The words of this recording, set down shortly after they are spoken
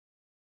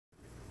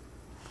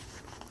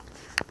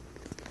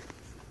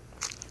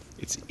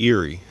It's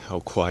eerie how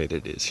quiet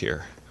it is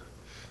here.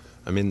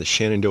 I'm in the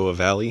Shenandoah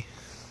Valley.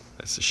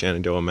 That's the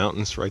Shenandoah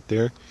Mountains right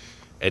there.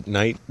 At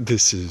night,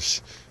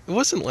 it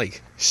wasn't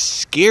like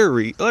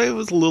scary. It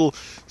was a little,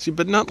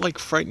 but not like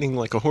frightening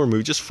like a horror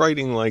movie, just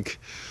frightening like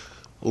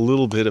a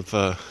little bit of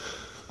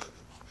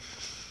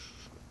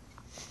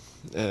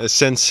a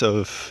sense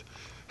of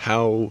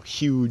how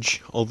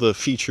huge all the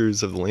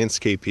features of the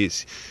landscape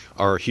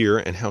are here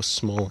and how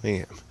small I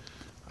am.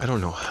 I don't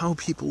know how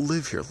people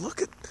live here.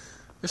 Look at,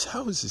 there's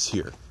houses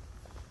here.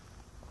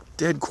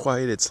 Dead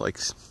quiet. It's like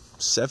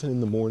 7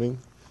 in the morning.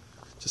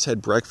 Just had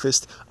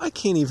breakfast. I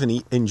can't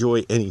even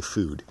enjoy any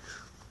food.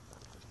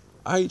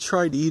 I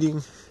tried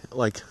eating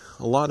like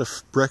a lot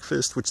of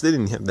breakfast, which they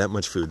didn't have that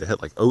much food. They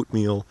had like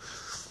oatmeal,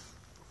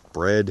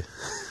 bread,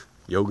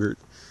 yogurt,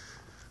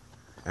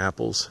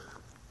 apples.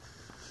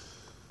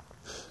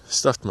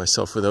 Stuffed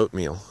myself with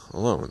oatmeal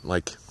alone.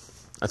 Like,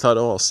 I thought,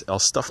 oh, I'll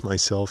stuff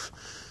myself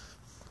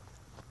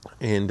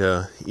and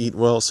eat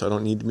well so I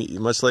don't need to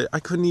eat much later. I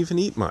couldn't even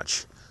eat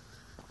much.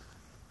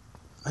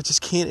 I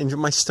just can't enjoy.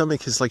 My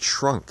stomach has like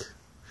shrunk.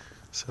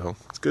 So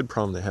it's a good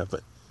problem to have,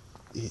 but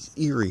it's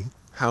eerie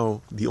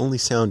how the only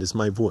sound is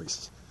my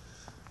voice.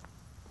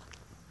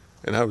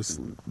 And I was,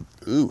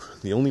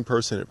 the only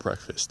person at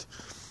breakfast.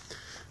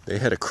 They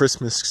had A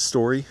Christmas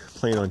Story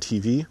playing on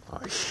TV.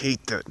 I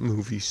hate that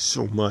movie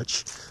so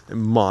much.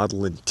 And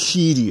maudlin,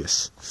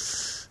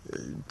 tedious,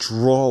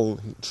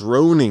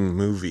 droning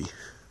movie.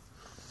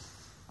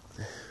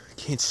 I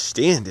can't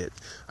stand it.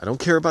 I don't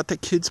care about the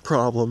kids'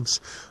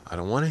 problems. I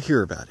don't want to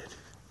hear about it.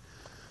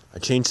 I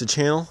changed the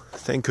channel.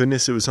 Thank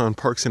goodness it was on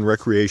Parks and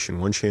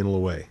Recreation, one channel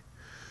away.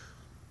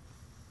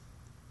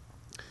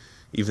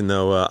 Even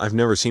though I've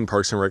never seen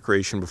Parks and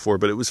Recreation before,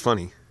 but it was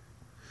funny.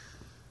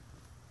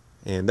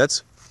 And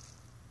that's...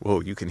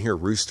 Whoa, you can hear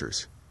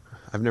roosters.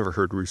 I've never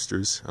heard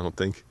roosters, I don't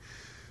think.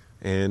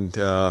 And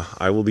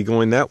I will be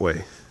going that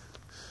way.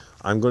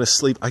 I'm going to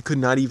sleep. I could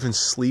not even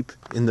sleep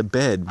in the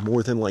bed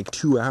more than like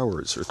 2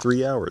 hours or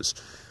 3 hours.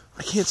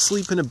 I can't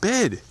sleep in a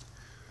bed.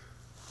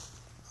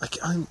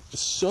 I'm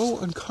so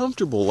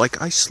uncomfortable.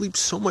 Like, I sleep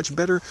so much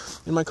better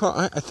in my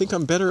car. I think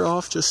I'm better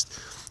off just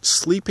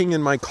sleeping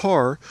in my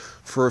car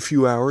for a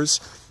few hours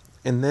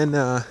and then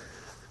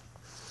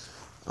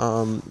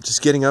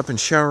just getting up and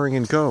showering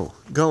and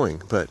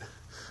going. But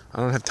I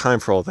don't have time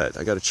for all that.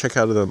 I got to check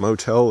out of the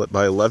motel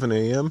by 11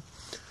 a.m.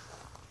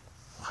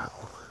 Wow.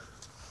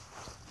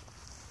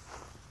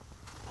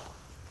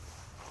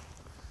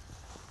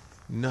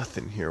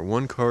 Nothing here.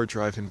 One car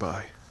driving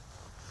by.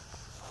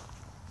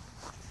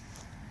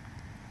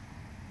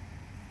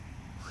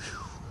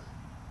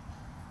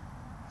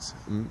 It's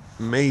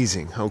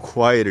amazing how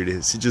quiet it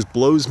is. It just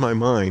blows my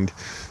mind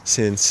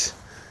since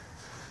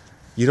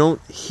you don't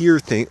hear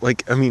things,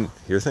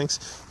 hear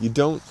things? You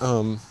don't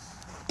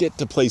get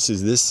to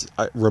places this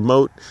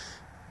remote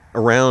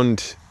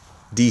around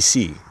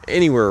DC,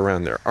 anywhere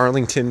around there.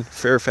 Arlington,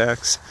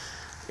 Fairfax,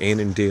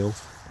 Annandale.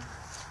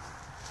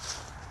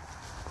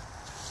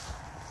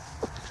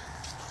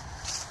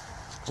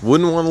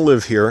 Wouldn't want to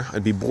live here.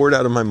 I'd be bored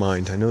out of my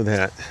mind. I know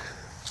that.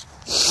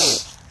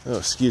 Oh,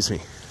 excuse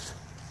me.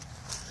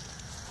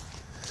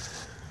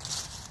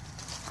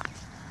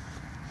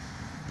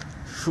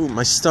 Ooh,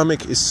 my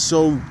stomach is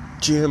so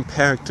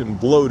jam-packed and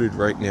bloated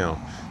right now.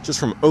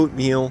 Just from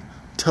oatmeal,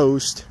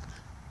 toast,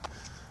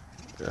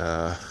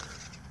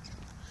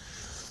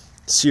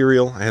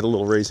 cereal. I had a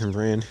little Raisin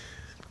Bran.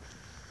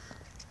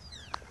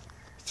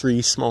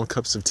 3 small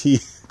cups of tea.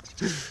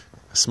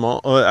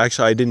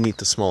 Actually, I didn't eat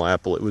the small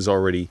apple. It was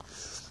already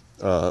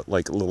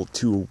like a little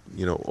too,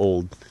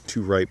 old,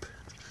 too ripe.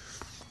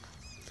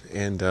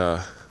 And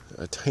a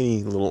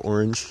tiny little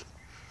orange.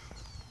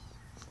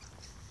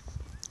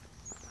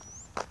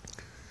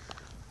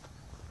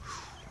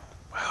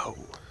 Wow.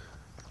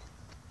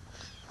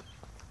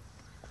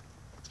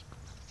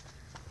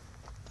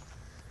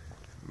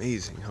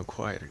 Amazing how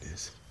quiet it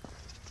is.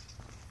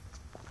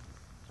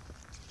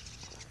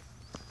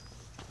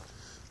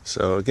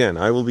 So again,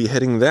 I will be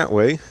heading that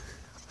way.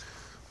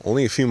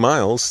 Only a few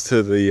miles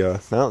to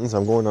the mountains.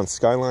 I'm going on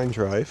Skyline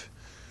Drive.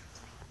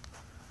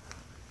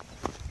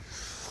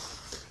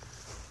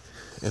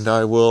 And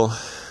I will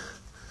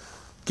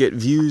get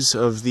views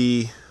of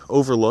the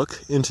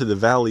overlook into the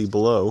valley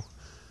below.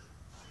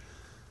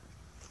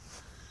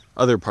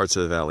 Other parts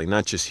of the valley,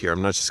 not just here.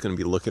 I'm not just going to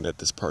be looking at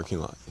this parking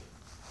lot.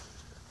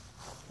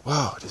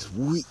 Wow,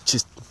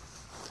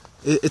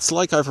 it's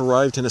like I've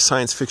arrived in a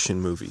science fiction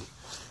movie.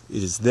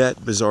 It is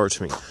that bizarre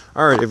to me.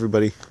 All right,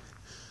 everybody,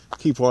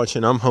 keep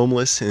watching. I'm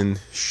homeless in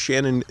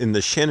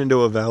the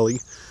Shenandoah Valley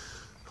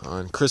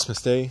on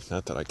Christmas Day.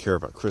 Not that I care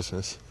about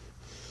Christmas.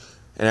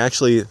 And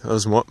actually, that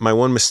was my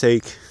one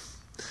mistake.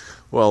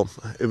 Well,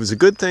 it was a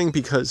good thing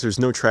because there's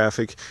no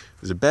traffic.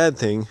 It was a bad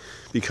thing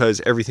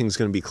because everything's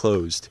going to be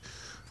closed.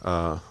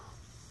 In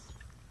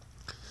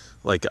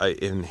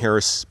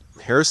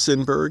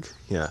Harrisonburg,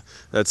 yeah,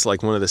 that's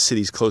like one of the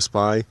cities close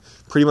by.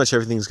 Pretty much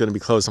everything's going to be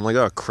closed. I'm like,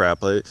 oh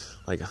crap! I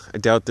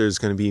doubt there's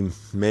going to be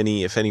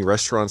many, if any,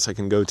 restaurants I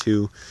can go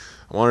to.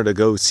 I wanted to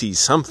go see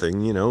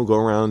something, you know, go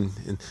around,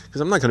 because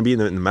I'm not going to be in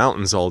the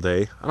mountains all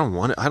day. I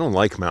don't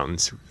like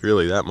mountains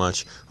really that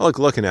much. I like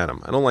looking at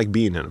them. I don't like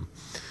being in them.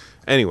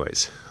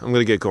 Anyways, I'm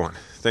going to get going.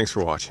 Thanks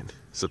for watching.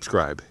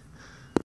 Subscribe.